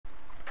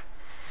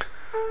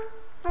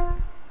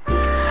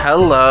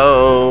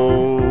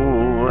Hello,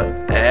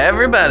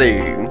 everybody.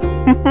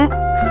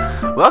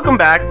 Welcome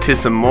back to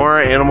some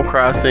more Animal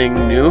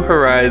Crossing New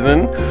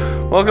Horizon.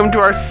 Welcome to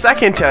our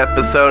second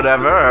episode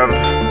ever of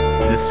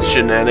this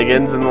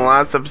shenanigans. In the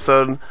last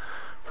episode,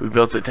 we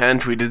built a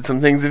tent. We did some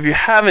things. If you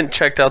haven't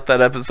checked out that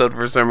episode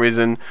for some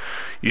reason,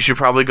 you should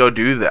probably go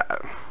do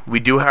that. We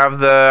do have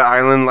the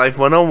Island Life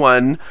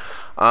 101,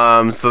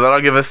 so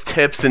that'll give us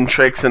tips and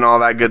tricks and all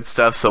that good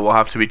stuff, so we'll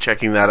have to be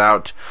checking that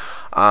out.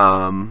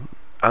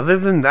 Other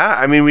than that,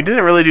 I mean, we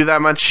didn't really do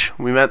that much.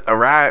 We met a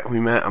rat, we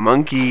met a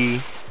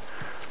monkey,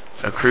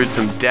 accrued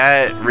some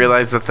debt,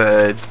 realized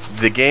that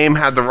the game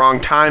had the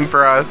wrong time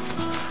for us,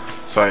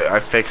 so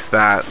I fixed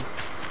that.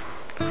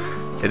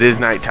 It is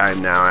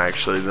nighttime now,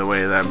 actually, the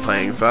way that I'm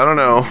playing, so I don't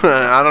know.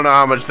 I don't know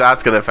how much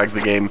that's going to affect the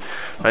game.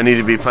 I need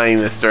to be playing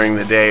this during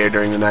the day or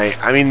during the night.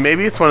 I mean,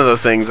 maybe it's one of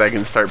those things I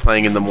can start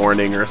playing in the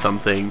morning or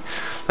something,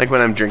 like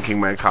when I'm drinking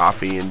my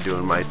coffee and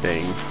doing my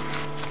thing.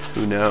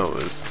 Who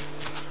knows?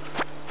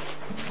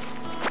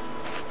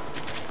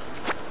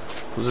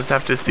 We'll just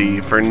have to see.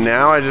 For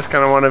now, I just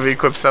kind of want to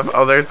equip stuff.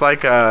 Oh, there's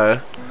like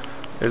a...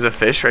 There's a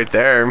fish right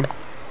there.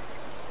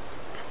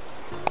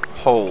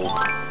 Hold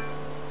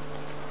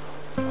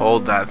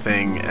that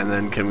thing, and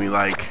then can we,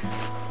 like,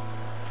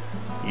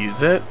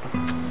 use it?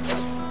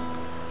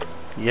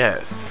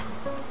 Yes.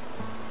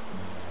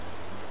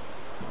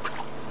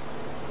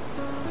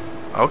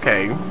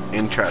 Okay,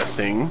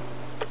 interesting.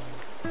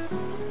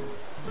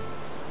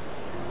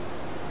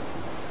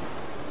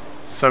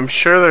 So I'm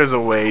sure there's a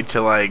way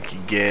to,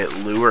 like, get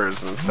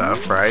lures and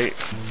stuff, right?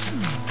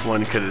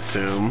 One could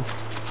assume.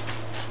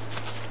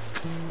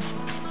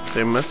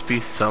 There must be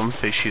some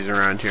fishies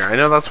around here. I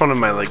know that's one of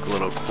my, like,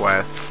 little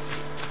quests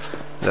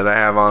that I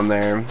have on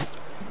there.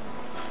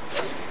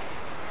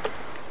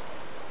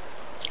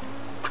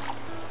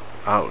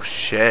 Oh,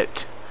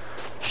 shit.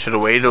 Should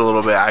have waited a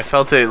little bit. I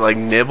felt it, like,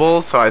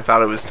 nibble, so I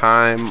thought it was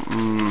time.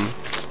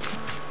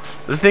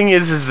 The thing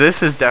is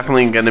this is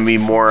definitely going to be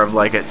more of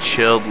like a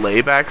chilled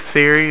layback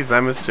series,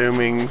 I'm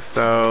assuming,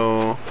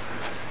 so,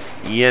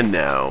 you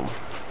know.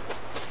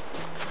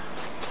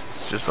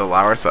 Let's just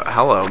allow ourselves...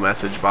 Hello,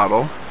 message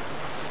bottle.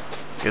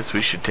 Guess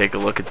we should take a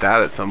look at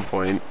that at some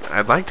point.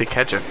 I'd like to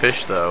catch a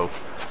fish, though.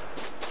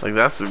 Like,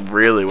 that's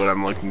really what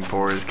I'm looking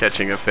for, is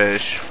catching a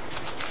fish.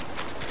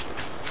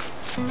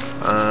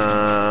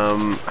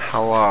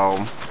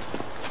 Hello.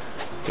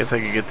 Guess I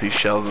could get these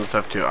shells and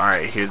stuff, too.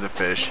 Alright, here's a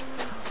fish.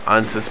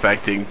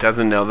 Unsuspecting,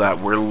 doesn't know that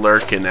we're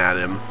lurking at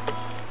him.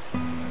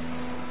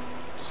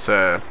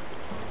 So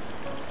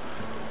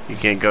you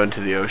can't go into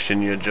the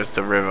ocean, you're just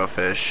a river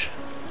fish.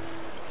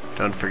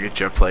 Don't forget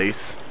your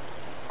place.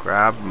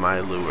 Grab my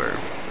lure.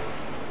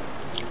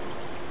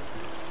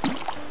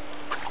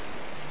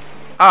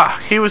 Ah,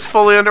 he was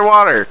fully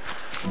underwater.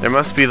 There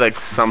must be like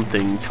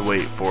something to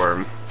wait for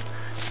him.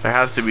 There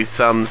has to be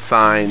some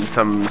sign,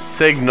 some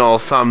signal,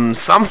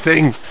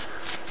 something.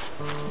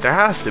 There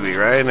has to be,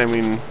 right? I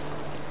mean,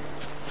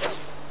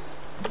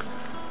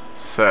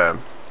 so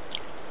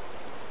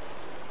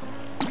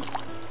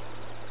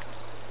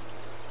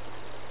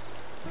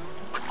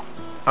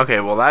okay,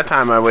 well that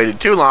time I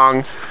waited too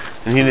long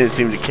and he didn't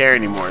seem to care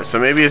anymore, so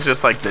maybe it's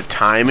just like the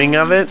timing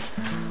of it,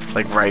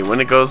 like right when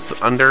it goes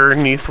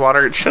underneath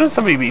water. Shouldn't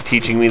somebody be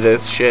teaching me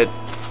this shit?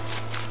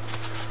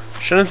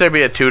 Shouldn't there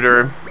be a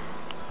tutor?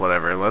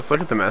 Whatever, let's look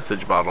at the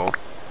message bottle.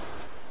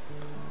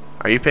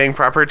 Are you paying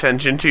proper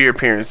attention to your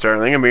appearance,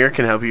 darling? A mirror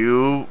can help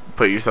you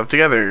put yourself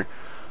together.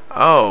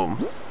 Oh,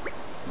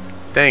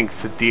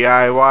 thanks, a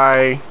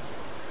DIY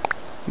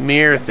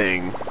mirror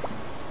thing.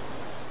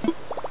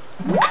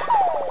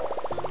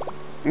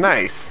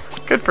 Nice.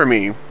 Good for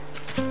me.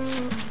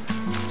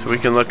 So we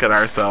can look at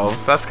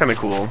ourselves. That's kind of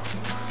cool.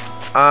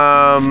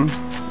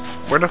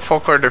 Where the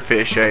fuck are the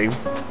fish, eh?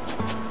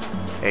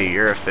 Hey,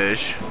 you're a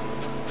fish.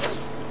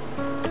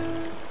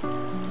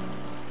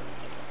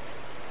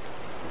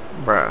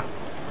 Bruh.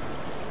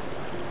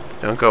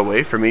 Don't go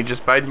away from me.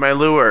 Just bite my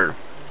lure.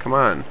 Come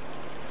on.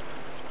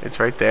 It's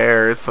right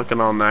there. It's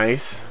looking all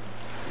nice.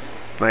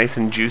 It's nice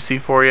and juicy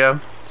for you,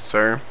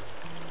 sir.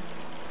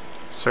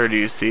 Sir, do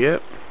you see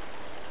it?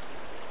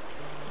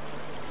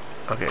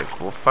 Okay,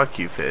 well, fuck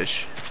you,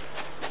 fish.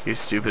 You're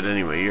stupid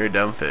anyway. You're a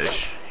dumb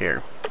fish.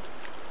 Here.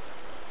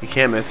 You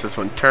can't miss this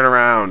one. Turn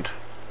around.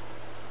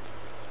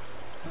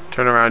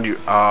 Turn around, you...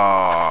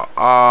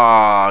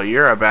 Oh,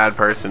 you're a bad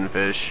person,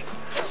 fish.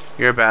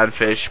 You're a bad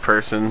fish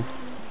person.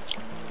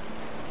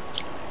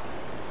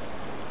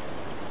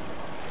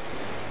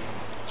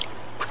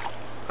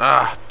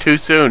 Ah, too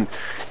soon.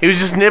 He was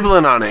just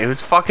nibbling on it. He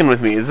was fucking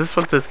with me. Is this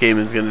what this game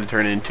is going to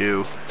turn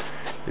into?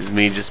 Is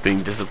me just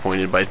being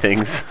disappointed by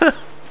things?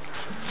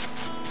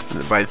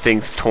 By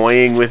things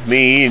toying with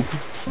me?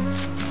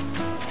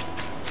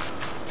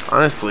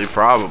 Honestly,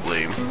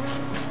 probably.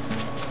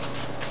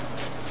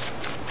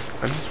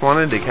 I just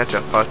wanted to catch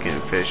a fucking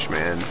fish,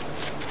 man.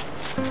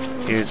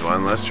 Here's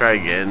one. Let's try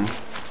again.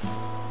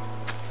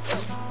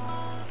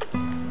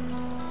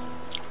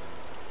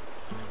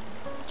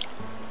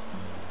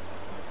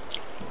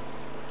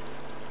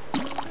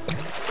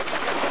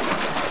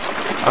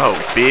 Oh,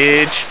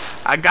 bitch.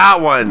 I got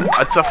one.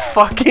 It's a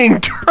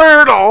fucking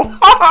turtle.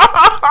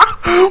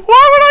 Why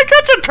would I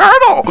catch a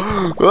turtle?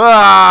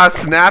 Ah,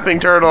 snapping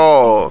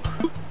turtle.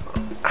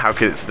 How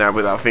could it snap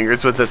without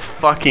fingers with this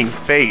fucking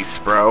face,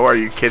 bro? Are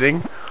you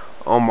kidding?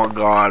 Oh my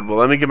god. Well,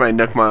 let me get my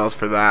Nook Miles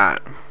for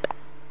that.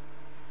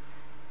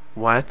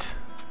 What?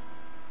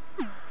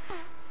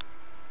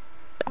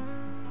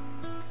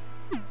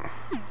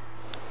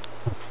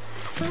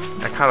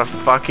 I caught a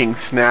fucking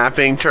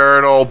snapping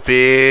turtle,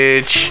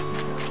 bitch.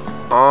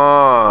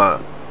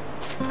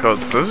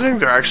 Those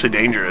things are actually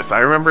dangerous. I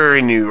remember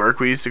in New York,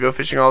 we used to go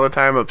fishing all the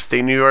time,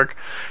 upstate New York,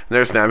 and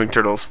there's snapping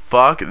turtles.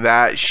 Fuck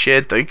that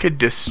shit. They could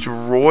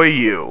destroy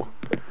you.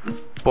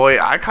 Boy,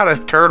 I caught a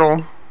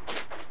turtle.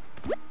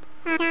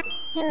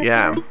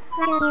 Yeah.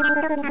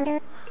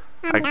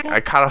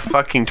 I caught a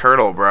fucking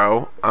turtle,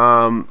 bro.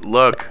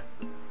 Look.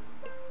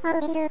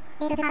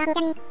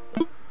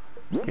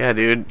 Yeah,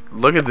 dude.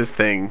 Look at this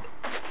thing.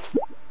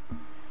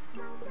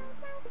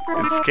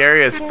 It's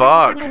scary as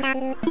fuck.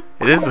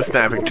 It is a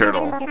snapping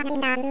turtle.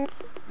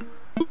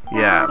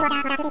 Yeah.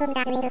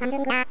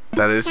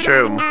 That is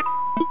true.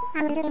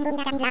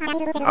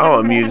 Oh,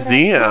 a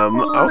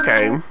museum.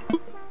 Okay.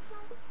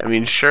 I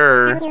mean,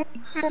 sure.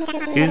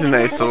 He's a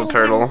nice little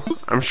turtle.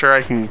 I'm sure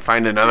I can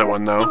find another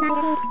one, though.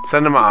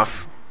 Send him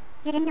off.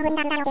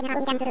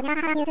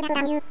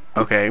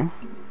 Okay.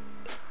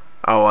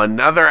 Oh,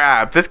 another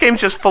app. This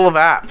game's just full of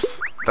apps.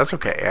 That's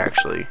okay,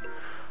 actually.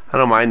 I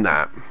don't mind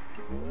that.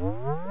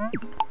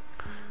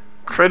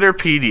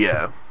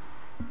 Critterpedia.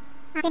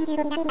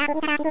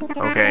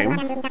 Okay.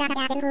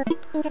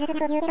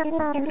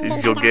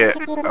 You'll get...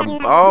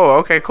 oh,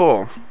 okay,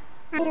 cool.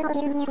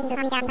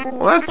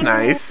 Well, that's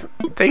nice.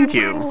 Thank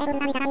you.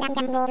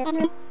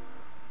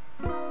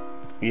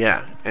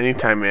 Yeah,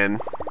 anytime, man.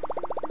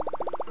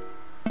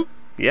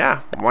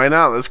 Yeah, why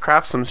not? Let's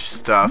craft some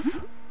stuff.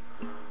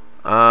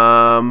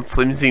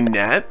 Flimsy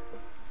net.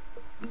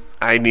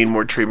 I need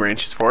more tree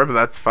branches for it, but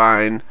that's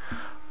fine.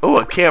 Oh,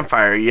 a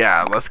campfire.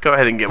 Yeah, let's go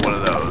ahead and get one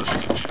of those.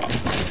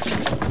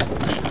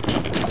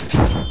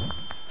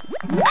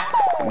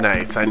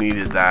 Nice, I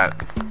needed that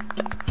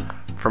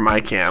for my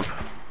camp.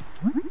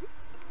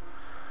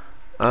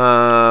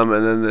 And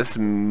then this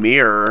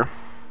mirror.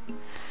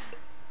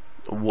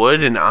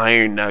 Wood and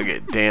iron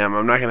nugget. Damn,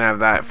 I'm not gonna have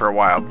that for a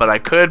while, but I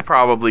could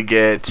probably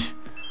get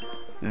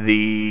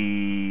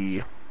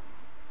the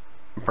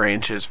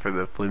branches for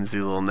the flimsy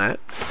little net.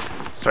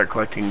 Start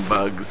collecting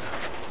bugs.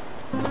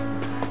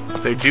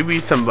 So there do be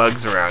some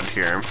bugs around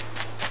here.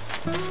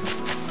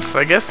 So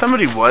I guess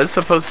somebody was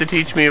supposed to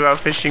teach me about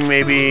fishing,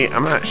 maybe.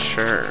 I'm not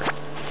sure.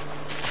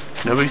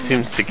 Nobody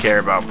seems to care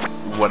about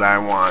what I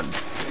want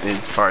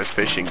as far as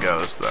fishing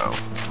goes, though.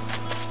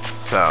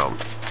 So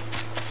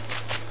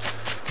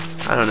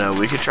I don't know.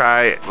 We could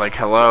try, like,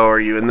 hello, are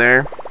you in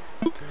there?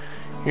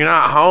 You're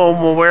not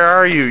home. Well, where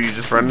are you? You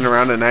just running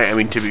around at night? I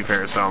mean, to be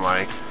fair, so am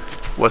I.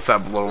 What's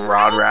up, little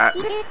rod rat?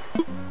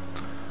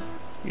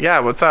 Yeah,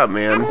 what's up,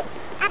 man?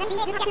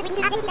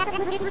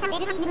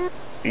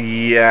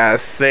 Yeah,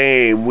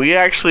 same. We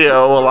actually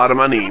owe a lot of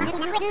money.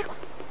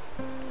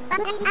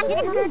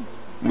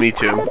 Me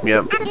too,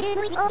 yep.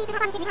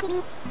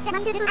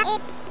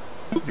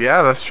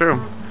 Yeah, that's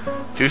true.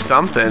 Do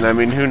something. I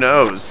mean, who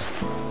knows?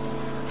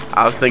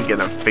 I was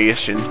thinking of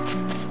fishing.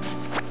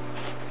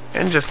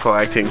 And just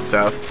collecting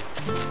stuff.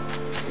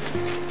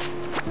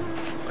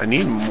 I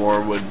need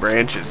more wood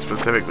branches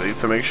specifically,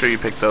 so make sure you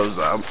pick those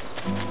up.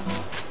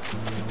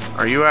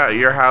 Are you at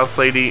your house,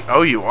 lady?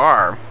 Oh, you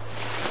are.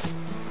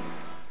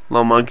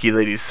 Little monkey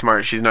lady's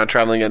smart. She's not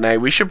traveling at night.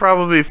 We should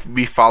probably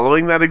be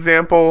following that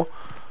example,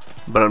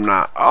 but I'm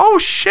not. Oh,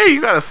 shit, you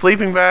got a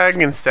sleeping bag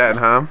instead,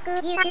 huh?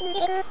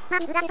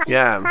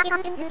 Yeah.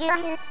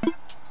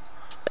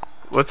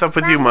 What's up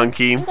with you,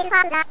 monkey?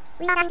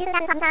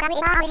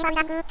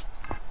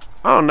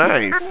 Oh,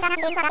 nice.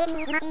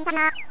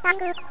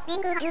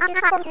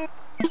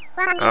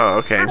 Oh,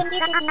 okay.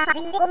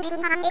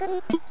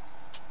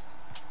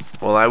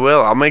 Well, I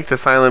will. I'll make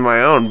this island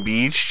my own,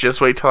 beach. Just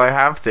wait till I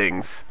have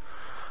things.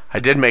 I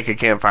did make a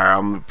campfire.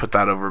 I'll put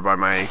that over by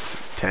my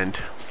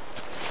tent.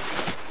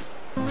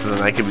 So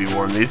then I can be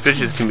warm. These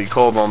bitches can be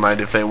cold all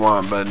night if they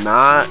want, but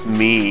not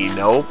me.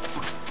 Nope.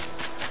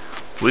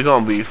 We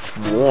gonna be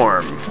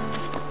warm.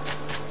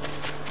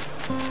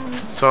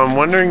 So I'm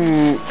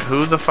wondering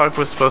who the fuck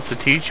was supposed to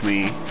teach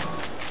me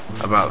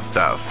about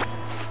stuff.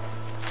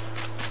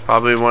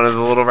 Probably one of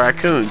the little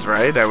raccoons,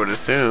 right? I would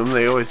assume.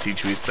 They always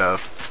teach me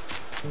stuff.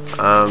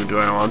 Do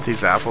I want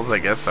these apples? I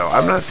guess so.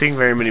 I'm not seeing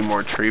very many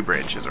more tree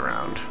branches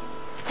around,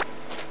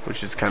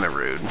 which is kind of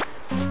rude.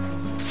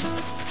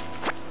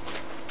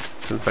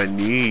 Since I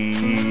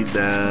need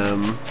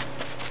them.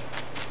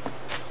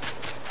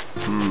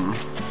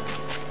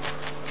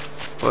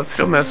 Let's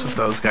go mess with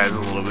those guys a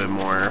little bit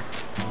more.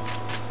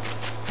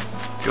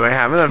 Do I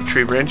have enough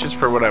tree branches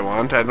for what I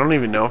want? I don't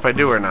even know if I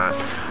do or not.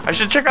 I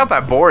should check out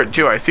that board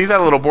too. I see that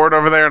little board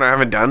over there and I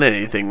haven't done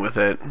anything with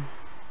it.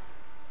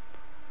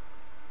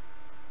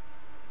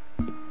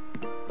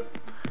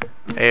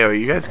 Hey,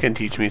 you guys can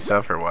teach me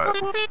stuff or what?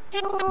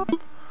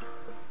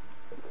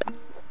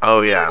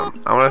 Oh yeah,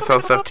 I want to sell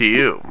stuff to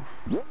you.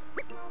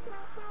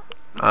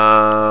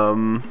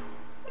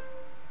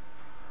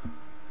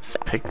 This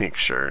picnic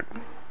shirt.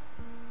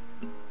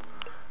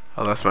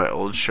 Oh, that's my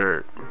old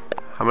shirt.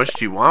 How much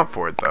do you want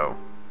for it though?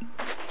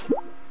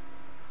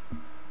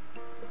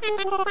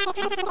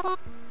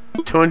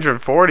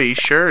 240?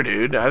 Sure,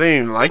 dude. I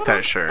didn't even like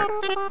that shirt.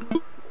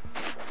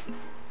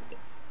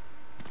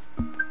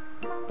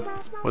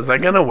 Was I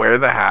gonna wear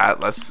the hat?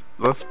 Let's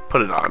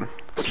put it on.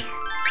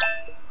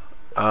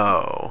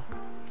 Oh.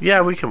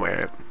 Yeah, we can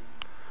wear it.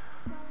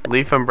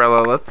 Leaf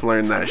umbrella, let's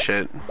learn that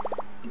shit.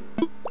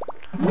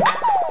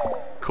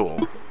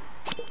 Cool.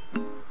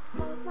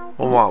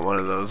 We'll want one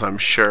of those, I'm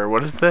sure.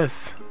 What is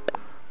this?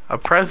 A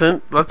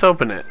present? Let's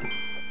open it.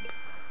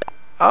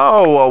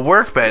 Oh, a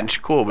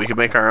workbench. Cool, we can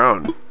make our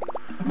own.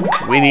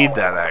 We need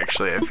that,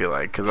 actually, I feel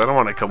like, because I don't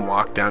want to come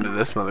walk down to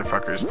this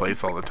motherfucker's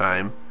place all the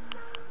time.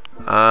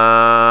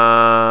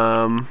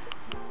 I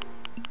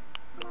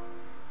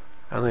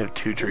only have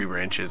 2 tree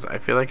branches. I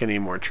feel like I need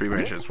more tree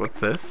branches. What's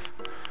this?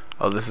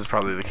 Oh, this is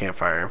probably the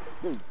campfire.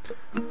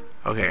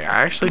 Okay,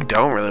 I actually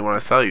don't really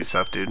want to sell you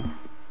stuff, dude.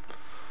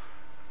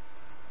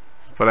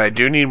 But I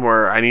do need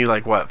more. I need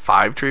like, what,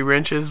 5 tree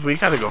branches? We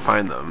gotta go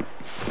find them.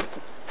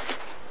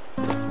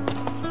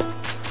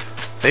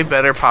 They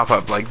better pop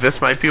up. Like,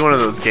 this might be one of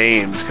those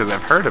games, because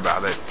I've heard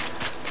about it,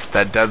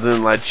 that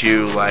doesn't let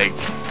you, like,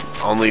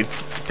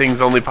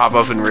 things only pop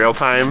up in real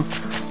time,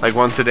 like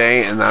once a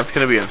day, and that's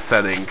gonna be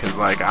upsetting, because,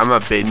 like, I'm a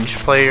binge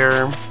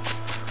player.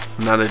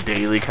 I'm not a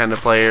daily kind of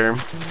player.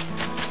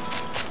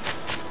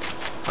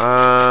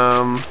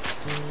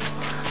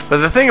 But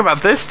the thing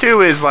about this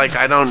too is, like,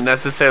 I don't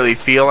necessarily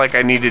feel like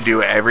I need to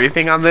do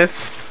everything on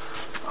this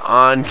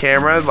on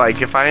camera.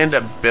 Like, if I end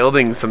up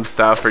building some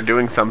stuff or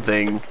doing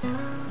something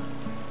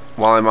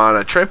while I'm on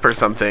a trip or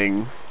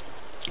something,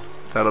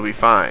 that'll be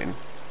fine.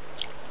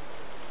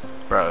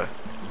 Bro.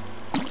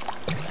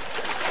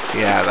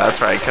 Yeah, that's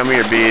right. Come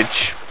here,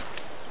 beach.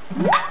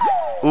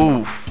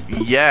 Oof.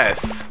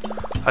 Yes.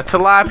 A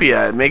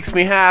tilapia. It makes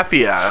me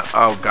happier.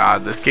 Oh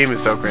god, this game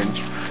is so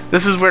cringe.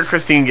 This is where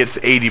Christine gets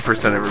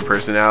 80% of her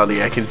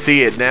personality. I can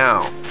see it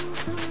now.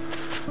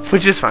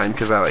 Which is fine,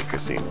 because I like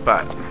Christine.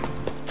 But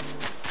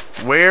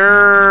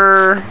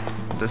where...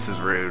 This is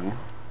rude.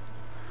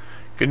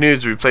 Good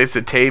news, we placed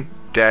a tape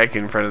deck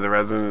in front of the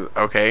resident.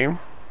 Okay.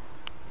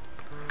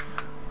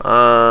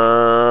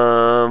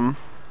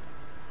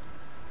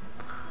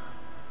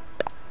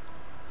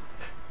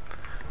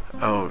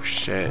 Oh,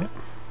 shit.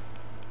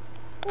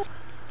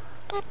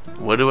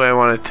 What do I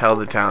want to tell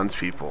the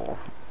townspeople?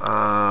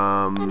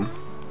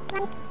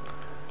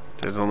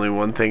 There's only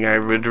one thing I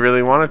would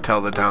really want to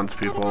tell the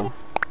townspeople.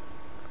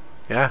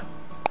 Yeah.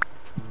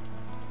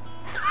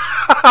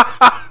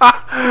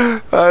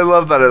 I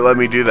love that it let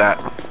me do that.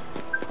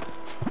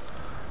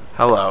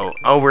 Hello.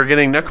 Oh, we're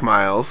getting Nook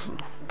Miles.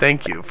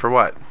 Thank you. For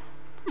what?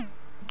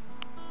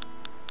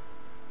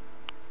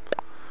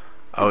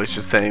 Oh, it's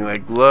just saying,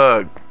 like,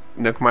 look,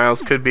 Nook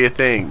Miles could be a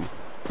thing.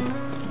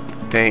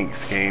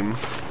 Thanks, game.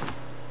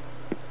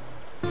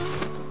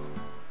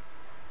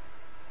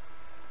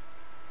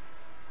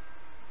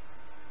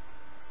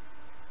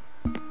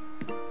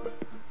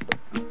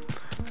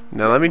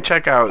 Now let me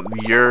check out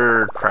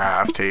your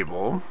craft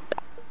table.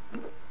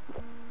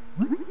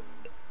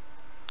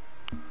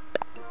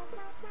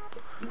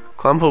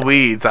 Clump of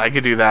weeds, I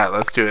could do that.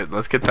 Let's do it.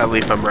 Let's get that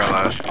leaf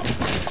umbrella.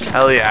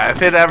 Hell yeah.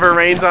 If it ever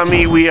rains on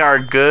me, we are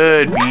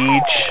good,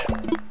 beach.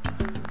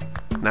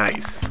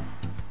 Nice.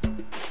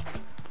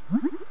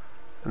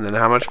 And then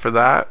how much for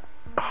that?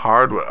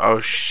 Hardwood. Oh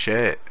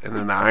shit. And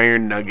an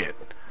iron nugget.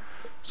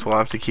 So we'll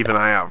have to keep an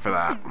eye out for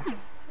that.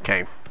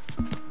 Okay.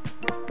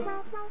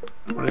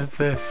 What is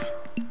this?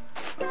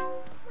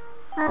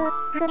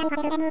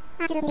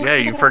 Yeah,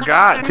 you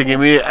forgot to give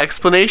me an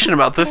explanation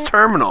about this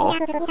terminal.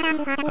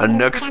 A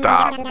Nook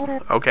stop.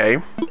 Okay.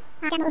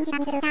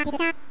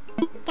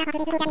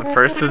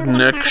 First is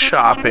Nook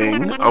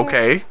shopping.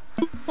 Okay.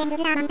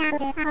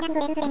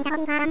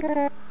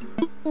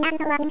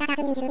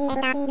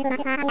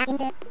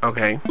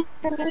 Okay.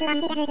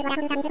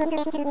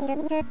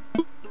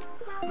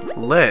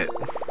 Lit.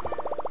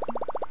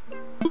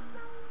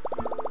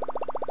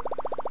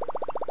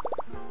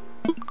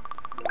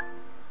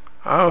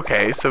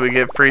 Okay, so we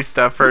get free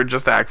stuff for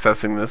just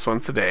accessing this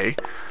once a day.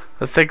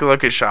 Let's take a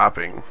look at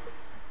shopping.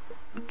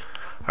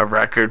 A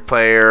record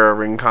player, a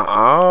ring con.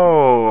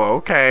 Oh,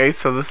 okay.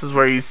 So this is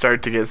where you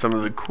start to get some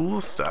of the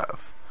cool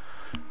stuff.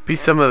 Be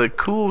some of the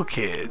cool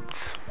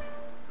kids.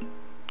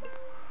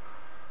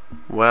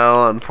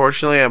 Well,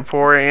 unfortunately, I'm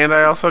poor, and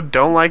I also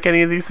don't like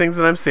any of these things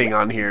that I'm seeing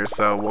on here.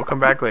 So we'll come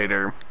back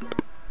later.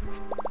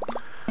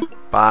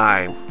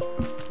 Bye.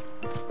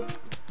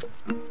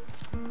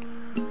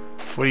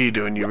 What are you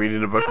doing? You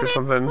reading a book or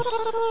something?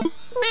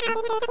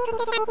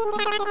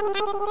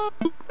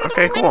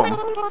 Okay, cool.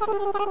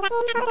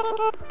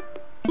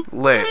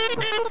 Lit.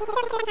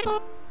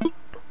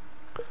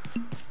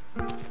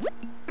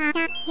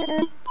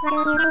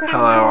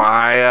 Hello,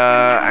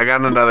 I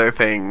got another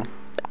thing.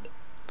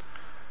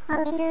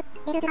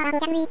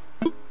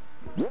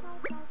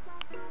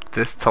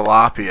 This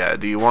tilapia.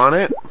 Do you want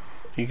it?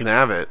 You can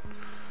have it.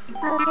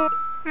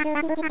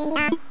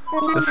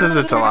 This is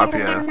a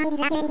tilapia.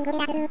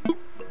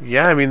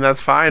 Yeah, I mean,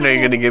 that's fine. Are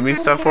you gonna give me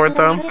stuff for it,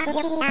 though?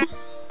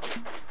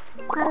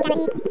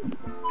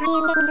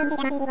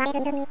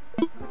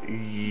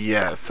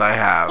 Yes, I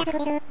have.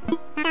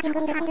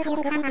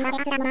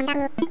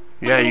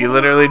 Yeah, you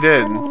literally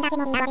did.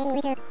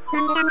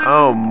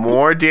 Oh,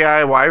 more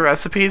DIY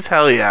recipes?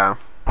 Hell yeah.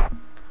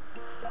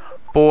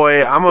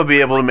 Boy, I'm gonna be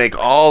able to make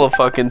all the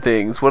fucking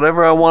things.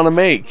 Whatever I want to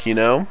make, you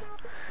know?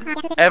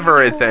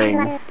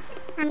 Everything.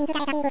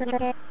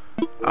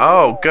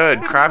 Oh,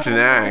 good. Craft an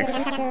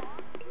axe.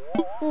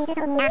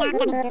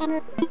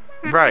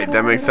 Right,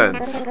 that makes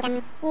sense.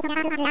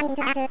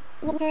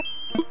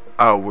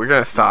 Oh, we're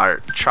gonna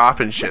start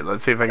chopping shit.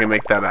 Let's see if I can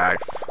make that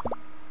axe.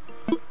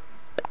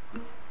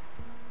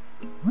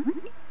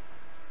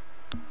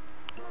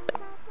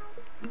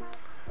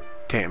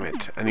 Damn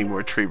it. I need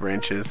more tree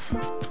branches.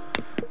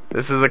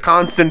 This is a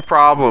constant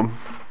problem.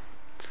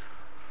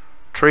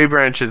 Tree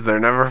branches, they're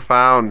never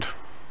found.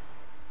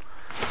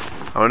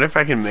 I wonder if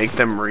I can make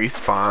them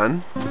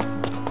respawn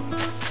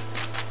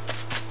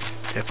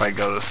if I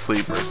go to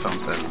sleep or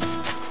something.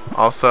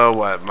 Also,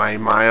 what, my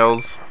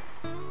miles?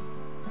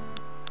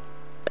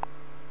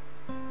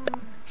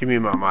 Give me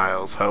my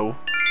miles, ho.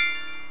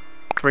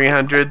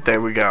 300, there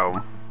we go.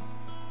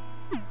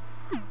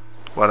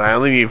 What, I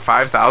only need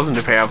 5,000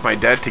 to pay off my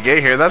debt to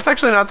get here. That's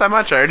actually not that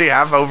much. I already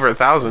have over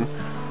 1,000.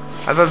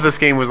 I thought this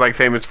game was like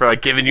famous for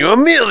like giving you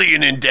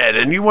 1,000,000 in debt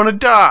and you want to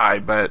die,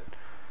 but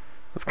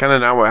that's kind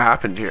of not what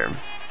happened here.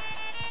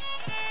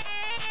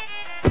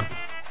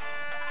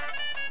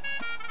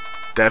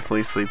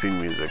 Definitely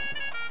sleeping music.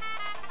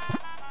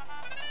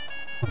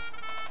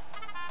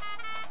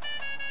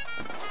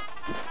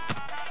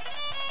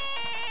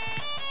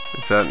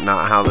 Is that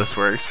not how this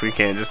works? We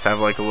can't just have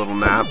like a little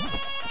nap?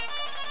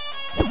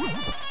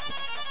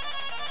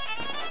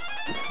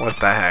 What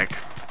the heck?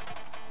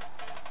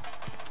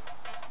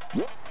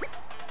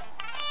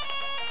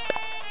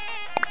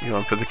 You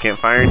want to put the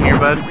campfire in here,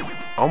 bud?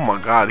 Oh my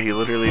god, he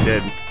literally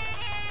did.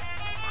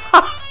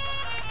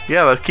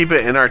 Yeah, let's keep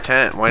it in our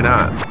tent. Why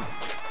not?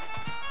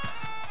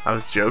 I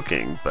was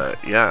joking, but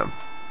yeah.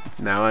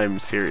 Now I'm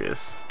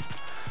serious.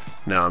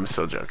 No, I'm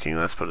still joking.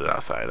 Let's put it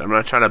outside. I'm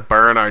not trying to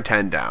burn our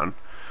tent down.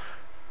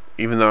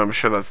 Even though I'm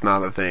sure that's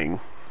not a thing.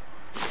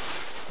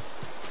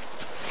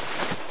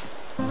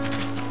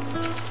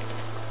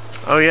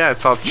 Oh yeah,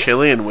 it's all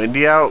chilly and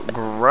windy out.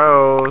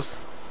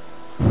 Gross.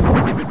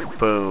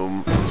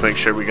 Boom. Let's make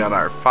sure we got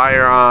our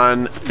fire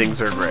on.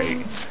 Things are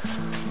great.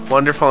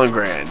 Wonderful and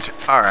grand.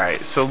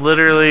 Alright, so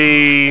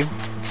literally...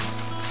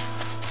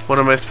 what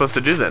am I supposed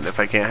to do then if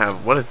I can't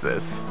have... what is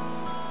this?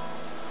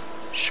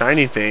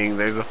 Shiny thing.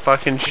 There's a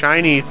fucking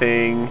shiny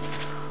thing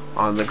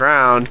on the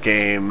ground,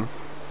 game.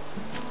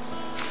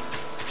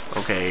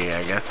 Okay,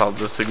 I guess I'll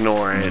just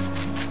ignore it.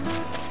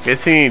 You guys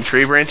see any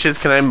tree branches?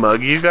 Can I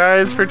mug you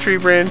guys for tree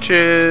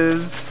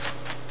branches?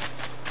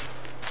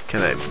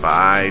 Can I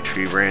buy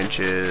tree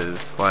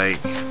branches? Like,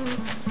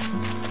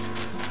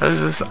 how does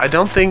this? I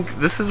don't think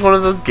this is one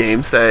of those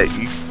games that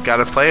you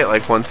gotta play it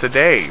like once a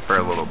day for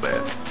a little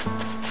bit,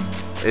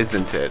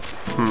 isn't it?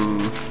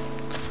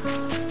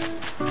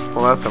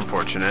 Well, that's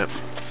unfortunate.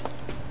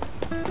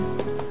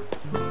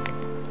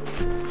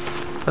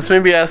 Let's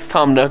maybe ask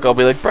Tom Nook. I'll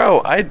be like,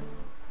 bro,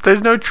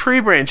 there's no tree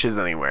branches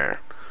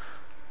anywhere.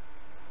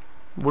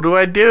 What do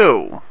I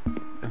do?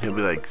 And he'll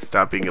be like,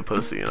 stop being a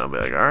pussy. And I'll be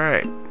like,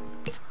 alright.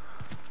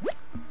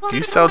 Do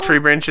you sell tree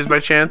branches by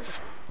chance?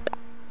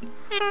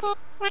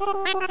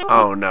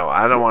 Oh no,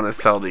 I don't want to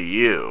sell to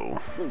you.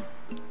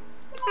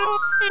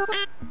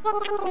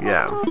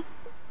 Yeah.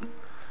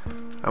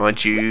 I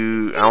want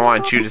you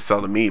to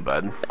sell to me,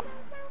 bud.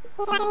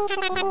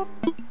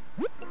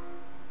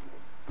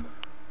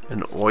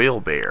 An oil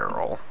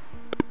barrel.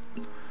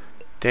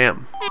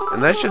 Damn.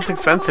 And that shit's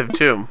expensive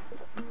too.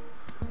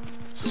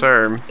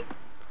 Sir,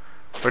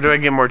 where do I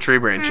get more tree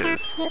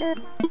branches?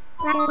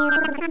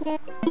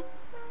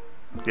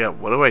 Yeah,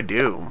 what do I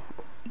do?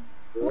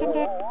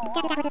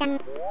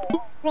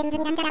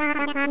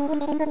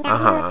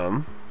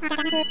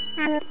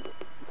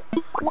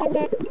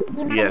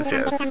 Yes,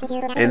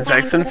 yes.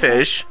 Insects and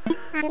fish.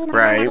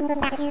 Right.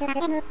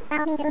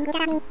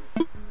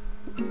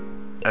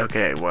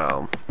 Okay,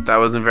 well, that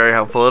wasn't very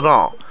helpful at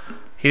all.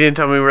 He didn't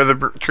tell me where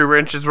the tree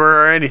branches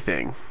were or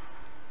anything.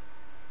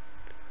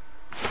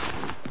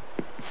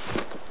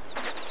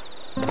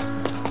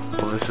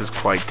 Well, this is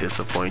quite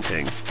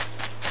disappointing.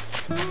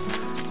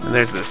 And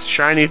there's this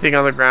shiny thing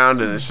on the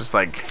ground, and it's just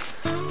like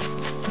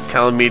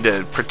telling me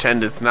to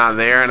pretend it's not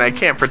there, and I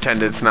can't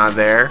pretend it's not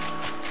there.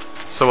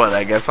 So what,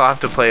 I guess I'll have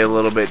to play a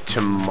little bit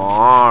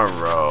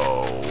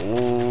tomorrow.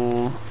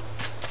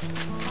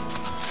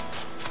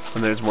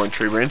 When there's more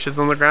tree branches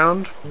on the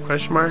ground?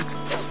 Question mark.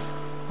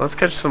 Let's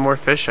catch some more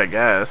fish, I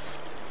guess.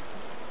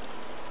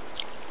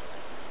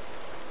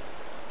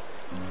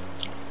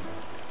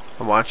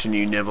 I'm watching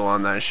you nibble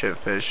on that shit,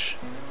 fish.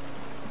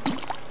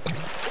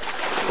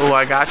 Oh,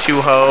 I got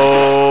you,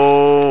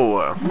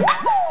 ho!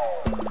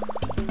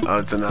 Oh,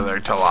 it's another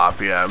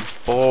tilapia.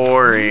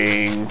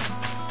 Boring.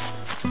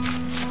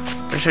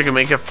 Wish I could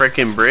make a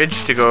frickin'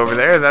 bridge to go over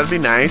there. That'd be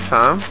nice,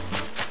 huh?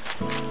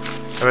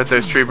 I bet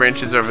there's tree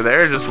branches over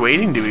there just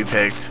waiting to be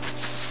picked.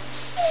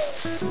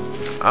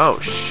 Oh,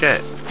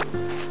 shit.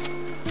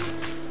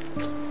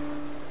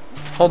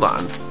 Hold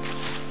on.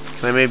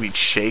 Can I maybe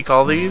shake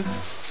all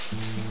these?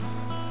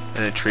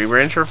 And a tree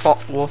branch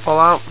will fall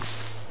out?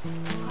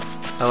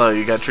 Hello,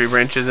 you got tree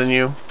branches in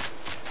you?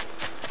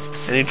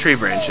 Any tree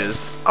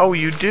branches? Oh,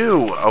 you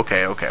do!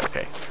 Okay, okay,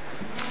 okay.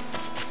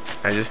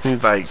 I just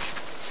need like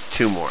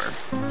 2 more.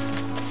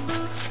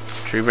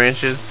 Tree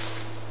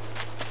branches?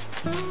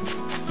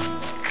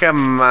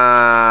 Come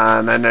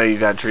on! I know you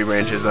got tree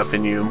branches up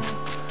in you.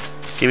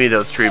 Give me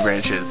those tree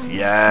branches.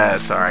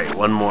 Yes, alright.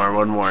 One more,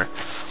 one more.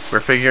 We're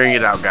figuring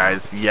it out,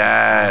 guys.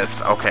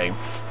 Yes, okay.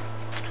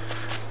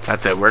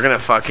 That's it. We're gonna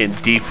fucking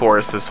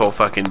deforest this whole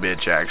fucking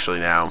bitch, actually,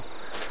 now.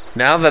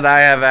 Now that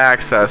I have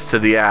access to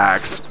the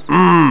axe,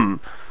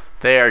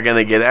 they are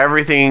gonna get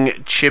everything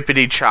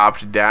chippity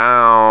chopped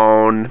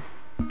down.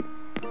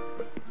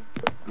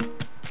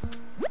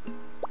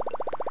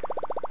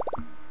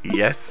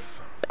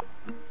 Yes.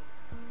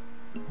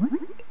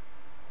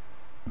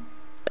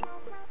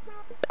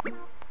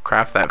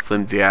 Craft that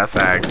flimsy ass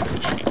axe.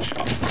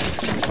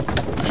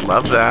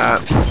 Love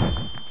that.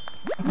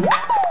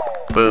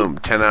 Boom,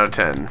 10 out of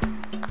 10.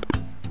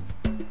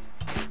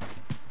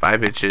 Bye,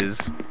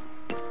 bitches.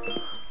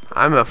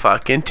 I'ma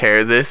fucking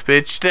tear this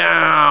bitch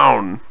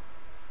down.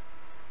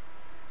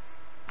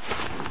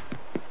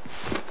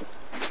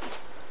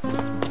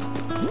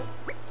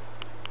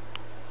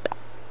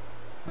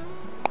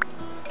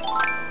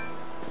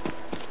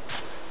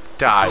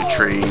 Die,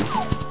 tree.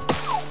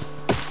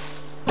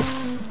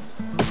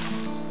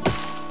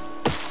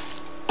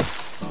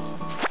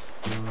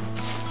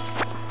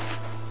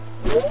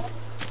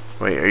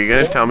 Wait, are you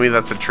gonna tell me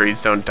that the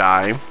trees don't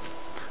die?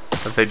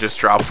 That they just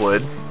drop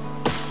wood?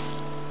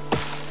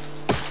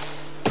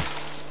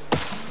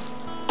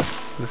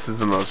 This is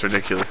the most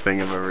ridiculous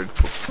thing I've ever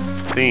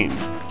seen.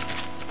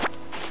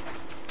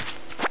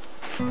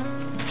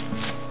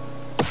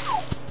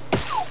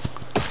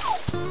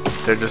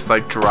 They're just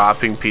like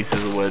dropping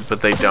pieces of wood,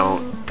 but they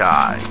don't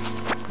die.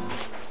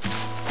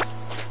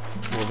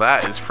 Well,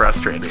 that is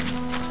frustrating.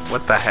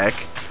 What the heck?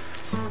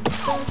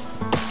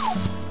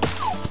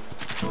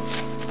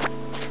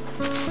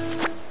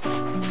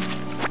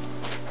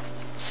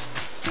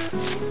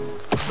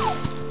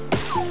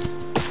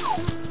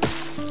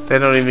 They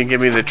don't even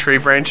give me the tree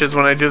branches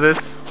when I do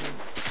this.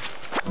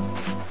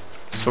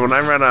 So when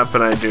I run up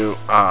and I do,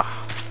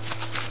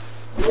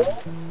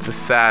 the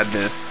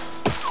sadness.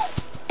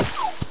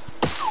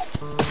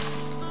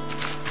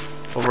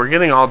 Well, we're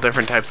getting all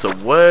different types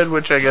of wood,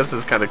 which I guess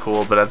is kind of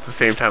cool, but at the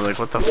same time, like,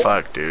 what the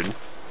fuck, dude?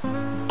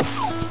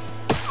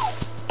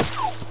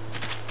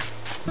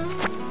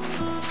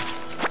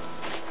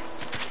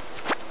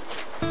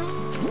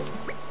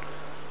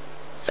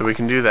 So we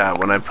can do that.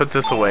 When I put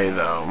this away,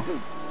 though,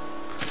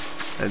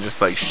 and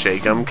just like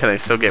shake them, can I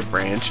still get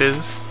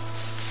branches?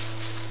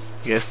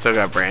 You guys still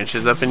got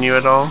branches up in you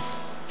at all?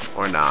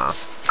 Or nah?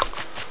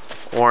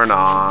 Or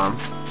nah?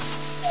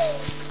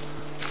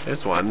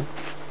 There's one.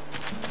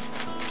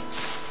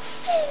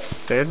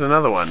 There's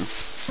another one.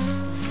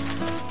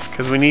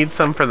 Because we need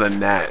some for the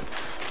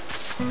nets.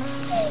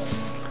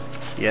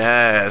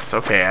 Yes,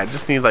 okay, I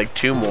just need like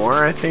 2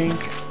 more, I think.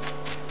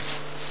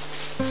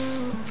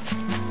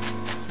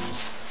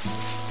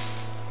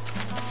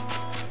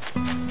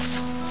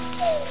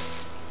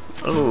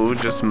 Oh,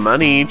 just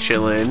money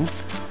chilling.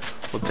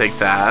 We'll take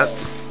that.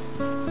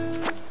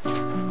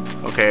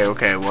 Okay,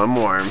 okay, 1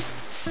 more.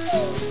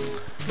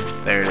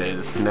 There it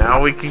is.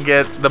 Now we can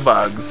get the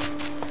bugs.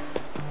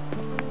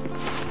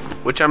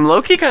 Which I'm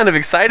low-key kind of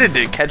excited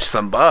to catch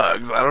some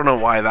bugs. I don't know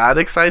why that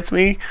excites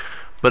me,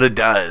 but it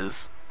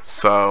does.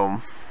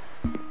 So,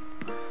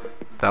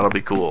 that'll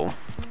be cool.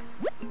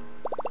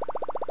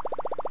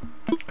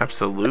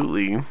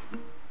 Absolutely.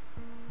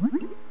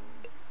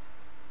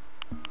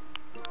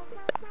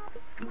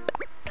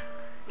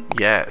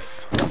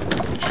 Yes.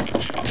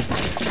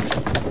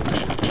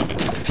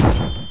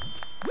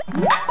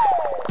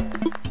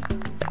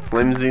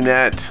 Flimsy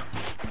net.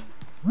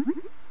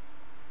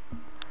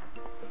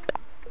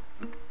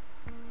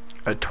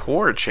 A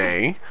torch,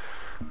 eh?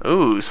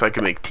 Ooh, so I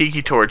can make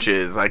tiki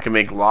torches. I can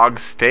make log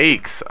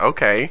stakes.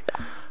 Okay.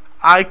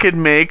 I could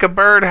make a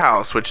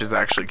birdhouse, which is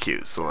actually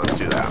cute. So let's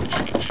do that.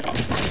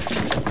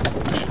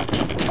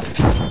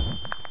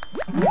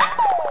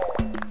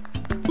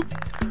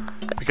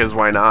 Because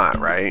why not,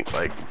 right?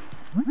 Like...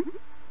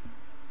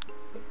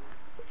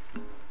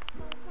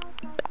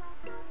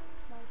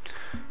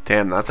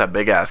 Damn, that's a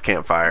big-ass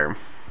campfire.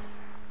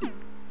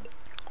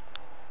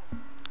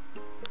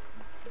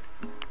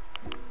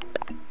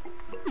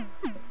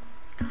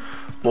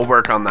 We'll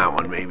work on that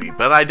one, maybe.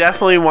 But I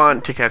definitely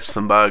want to catch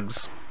some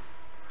bugs.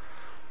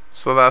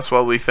 So that's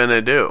what we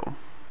finna do.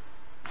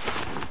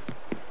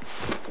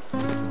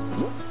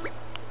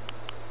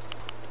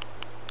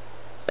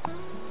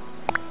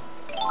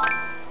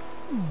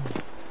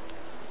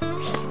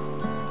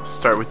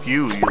 start with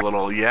you, you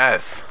little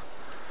yes.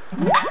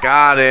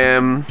 Got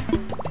him.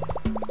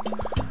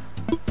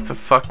 It's a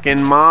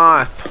fucking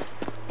moth.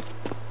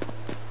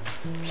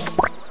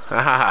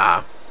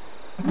 Haha.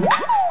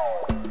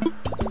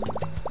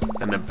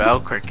 And a bell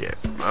cricket.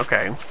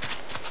 Okay.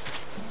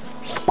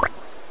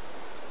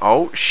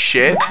 Oh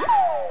shit.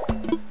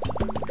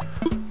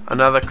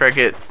 Another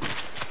cricket.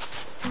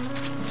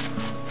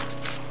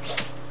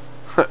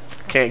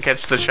 Can't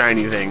catch the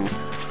shiny thing.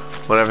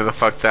 Whatever the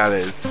fuck that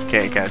is.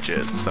 Can't catch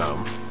it,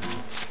 so.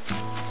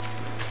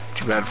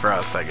 Too bad for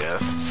us, I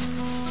guess.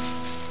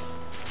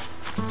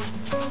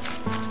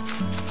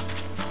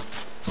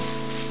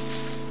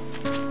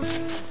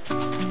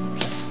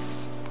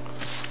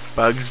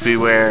 Bugs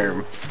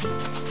beware.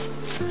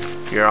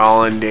 You're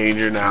all in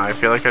danger now. I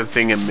feel like I was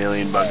seeing a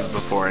million bugs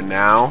before, and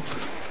now,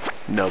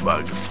 no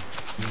bugs.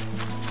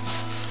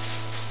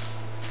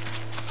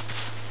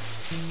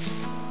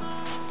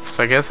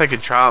 So I guess I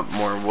could chop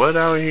more wood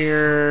out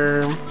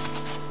here.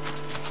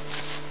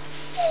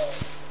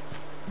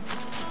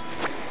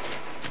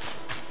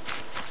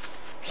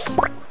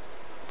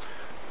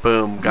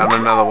 Boom, got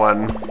another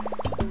one.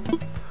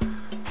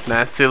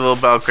 Nasty little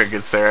bell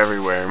crickets, they're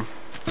everywhere.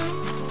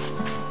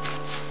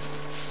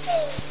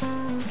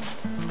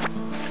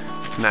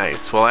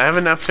 Nice. Well, I have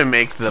enough to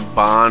make the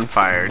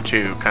bonfire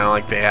too, kind of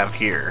like they have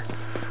here,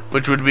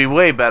 which would be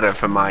way better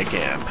for my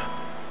camp.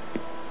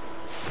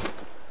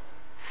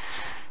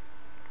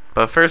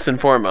 But first and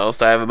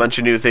foremost, I have a bunch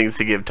of new things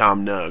to give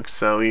Tom Nook,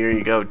 so here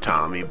you go,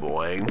 Tommy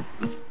boy.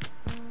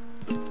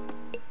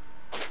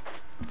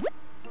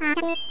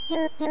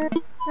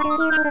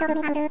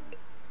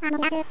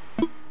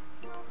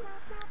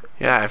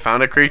 Yeah, I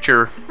found a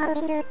creature.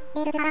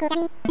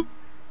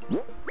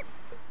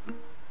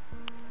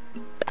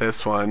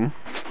 This one.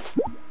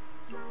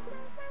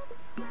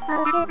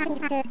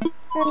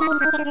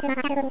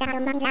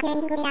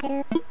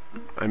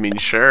 I mean,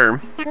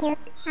 sure.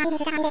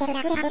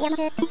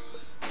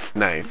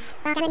 Nice.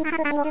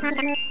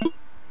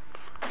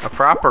 A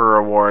proper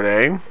reward,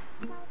 eh?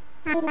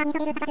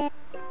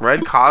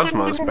 Red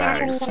Cosmos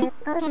bags.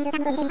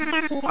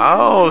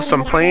 Oh,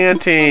 some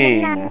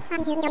planting.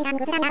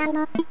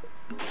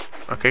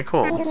 Okay,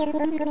 cool.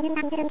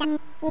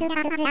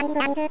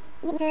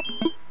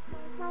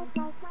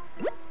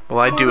 Well,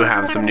 I do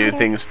have some new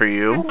things for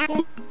you.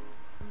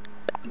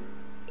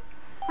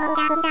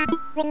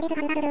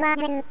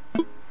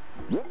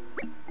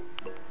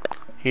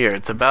 Here,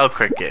 it's a bell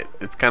cricket.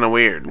 It's kind of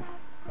weird.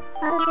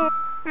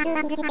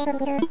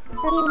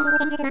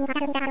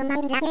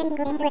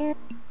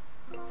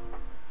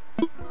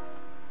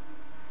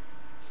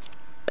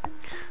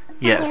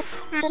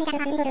 Yes.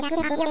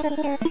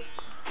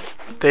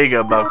 There you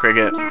go, bell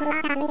cricket.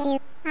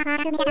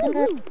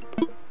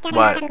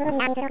 What?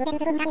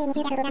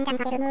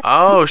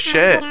 Oh,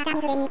 shit.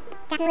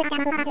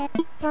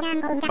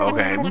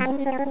 Okay.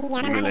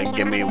 You're gonna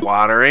give me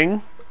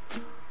watering?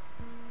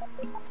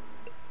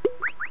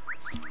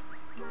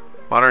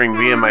 Watering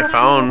via my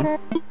phone.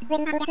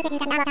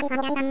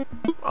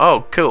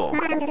 Oh, cool.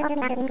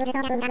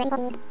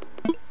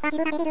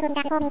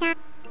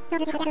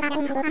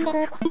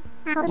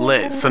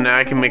 Lit, so now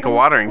I can make a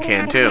watering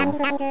can too.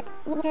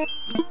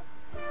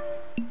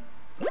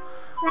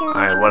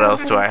 Alright, what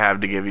else do I have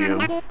to give you?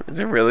 Is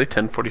it really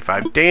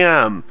 10:45?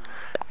 Damn!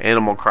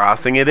 Animal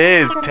Crossing, it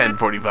is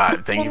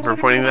 10:45. Thank you for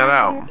pointing that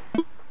out.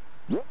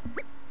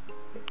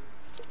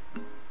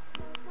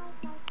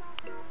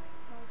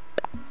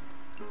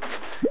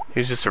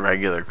 He's just a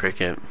regular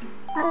cricket.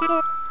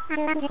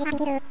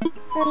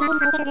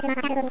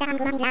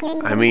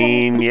 I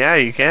mean, yeah,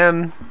 you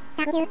can.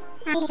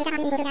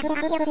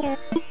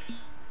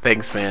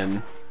 Thanks,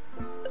 man.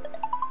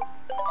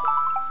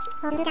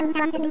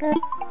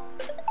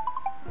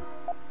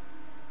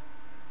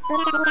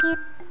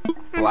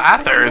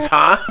 Blathers,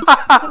 huh?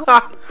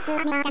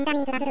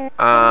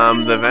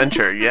 The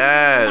venture,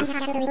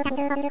 yes.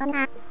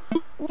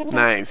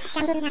 Nice.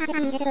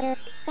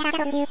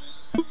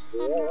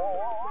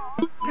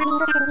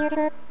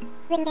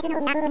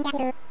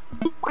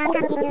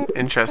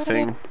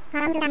 Interesting.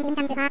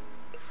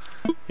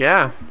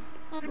 Yeah.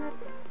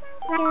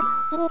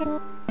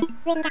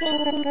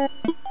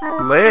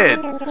 Lit.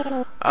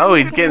 Oh,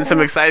 he's getting some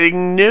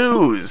exciting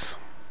news.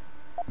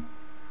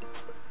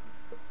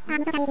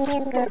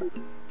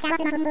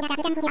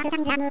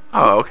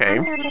 Oh, okay.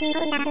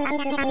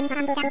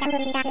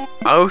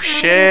 Oh,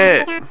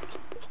 shit.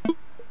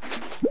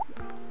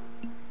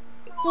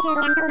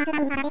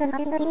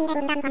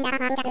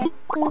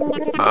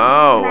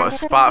 Oh, a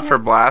spot for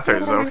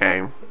Blathers,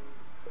 okay.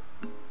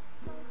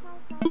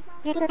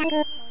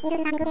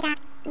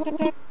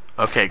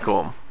 Okay,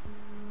 cool.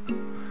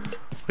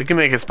 We can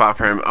make a spot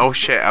for him. Oh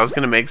shit, I was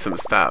gonna make some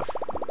stuff.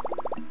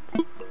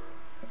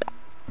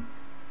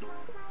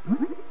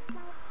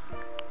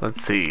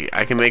 Let's see,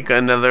 I can make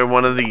another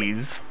one of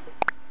these,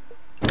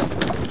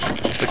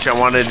 which I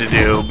wanted to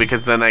do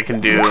because then I can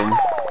do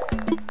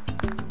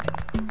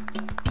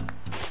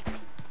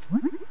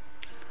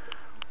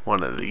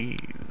one of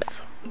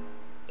these.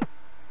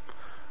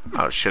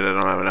 Oh shit, I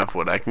don't have enough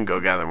wood. I can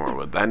go gather more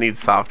wood. That needs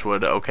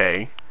softwood.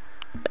 Okay.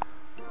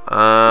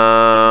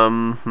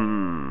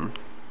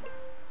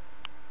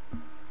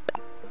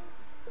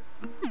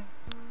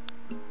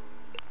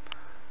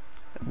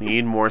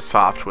 Need more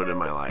softwood in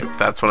my life.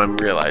 That's what I'm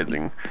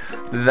realizing.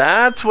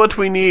 That's what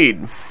we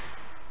need.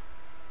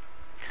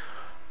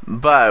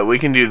 But we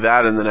can do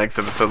that in the next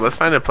episode. Let's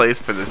find a place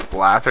for this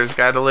Blather's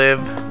guy to live,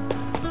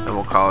 and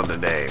we'll call it a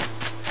day.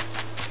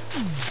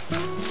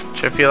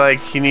 Which I feel like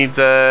he needs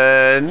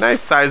a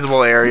nice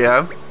sizable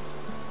area.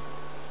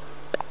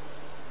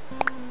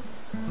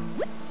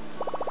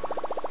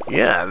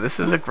 Yeah, this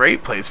is a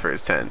great place for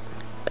his tent.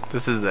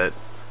 This is it.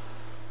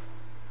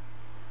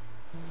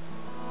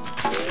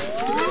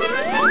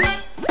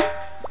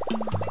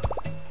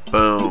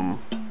 Boom.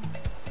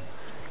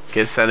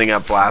 Get setting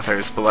up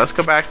Blathers. But let's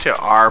go back to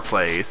our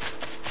place,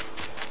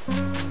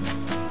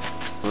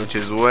 which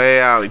is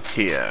way out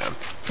here.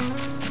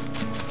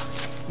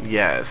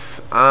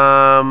 Yes.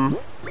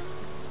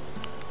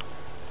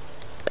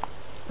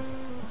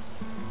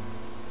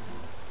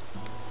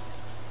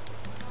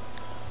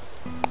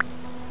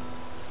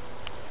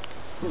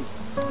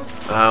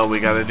 Oh, we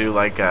gotta do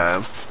like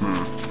a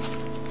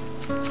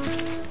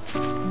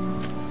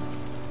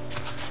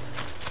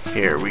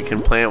Here, we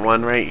can plant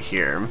one right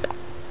here.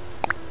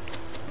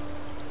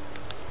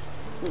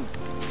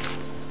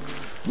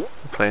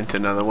 Plant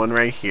another one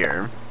right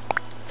here.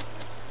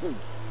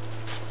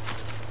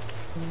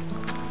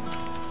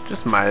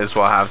 Just might as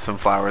well have some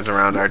flowers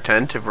around our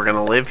tent if we're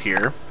gonna live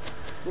here.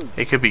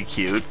 It could be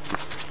cute.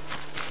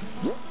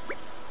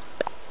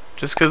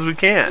 Just because we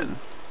can.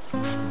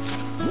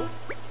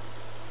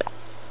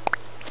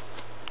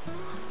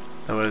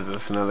 And what is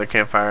this? Another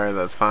campfire?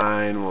 That's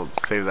fine. We'll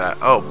save that.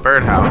 Oh,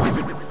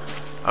 birdhouse.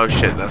 Oh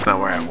shit, that's not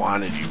where I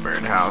wanted you,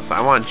 birdhouse.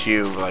 I want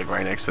you like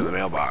right next to the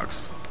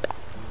mailbox.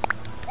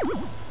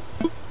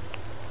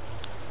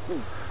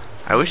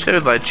 I wish they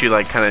would let you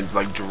like kind of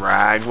like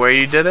drag where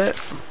you did it,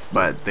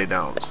 but they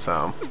don't,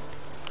 so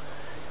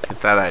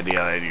get that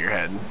idea out of your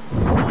head.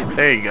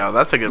 There you go.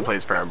 That's a good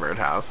place for our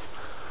birdhouse.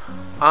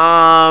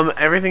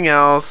 Everything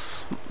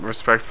else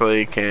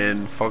respectfully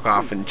can fuck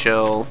off and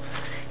chill,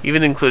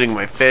 even including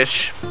my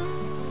fish.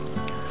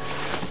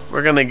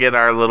 We're gonna get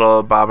our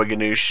little Baba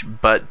Ganoush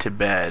butt to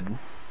bed.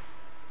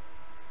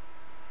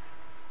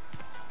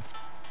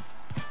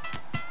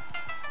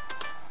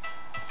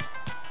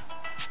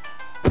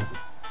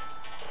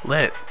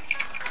 Lit.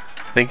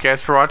 Thank you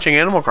guys for watching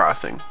Animal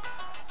Crossing.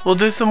 We'll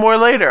do some more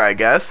later, I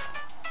guess.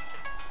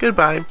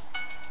 Goodbye.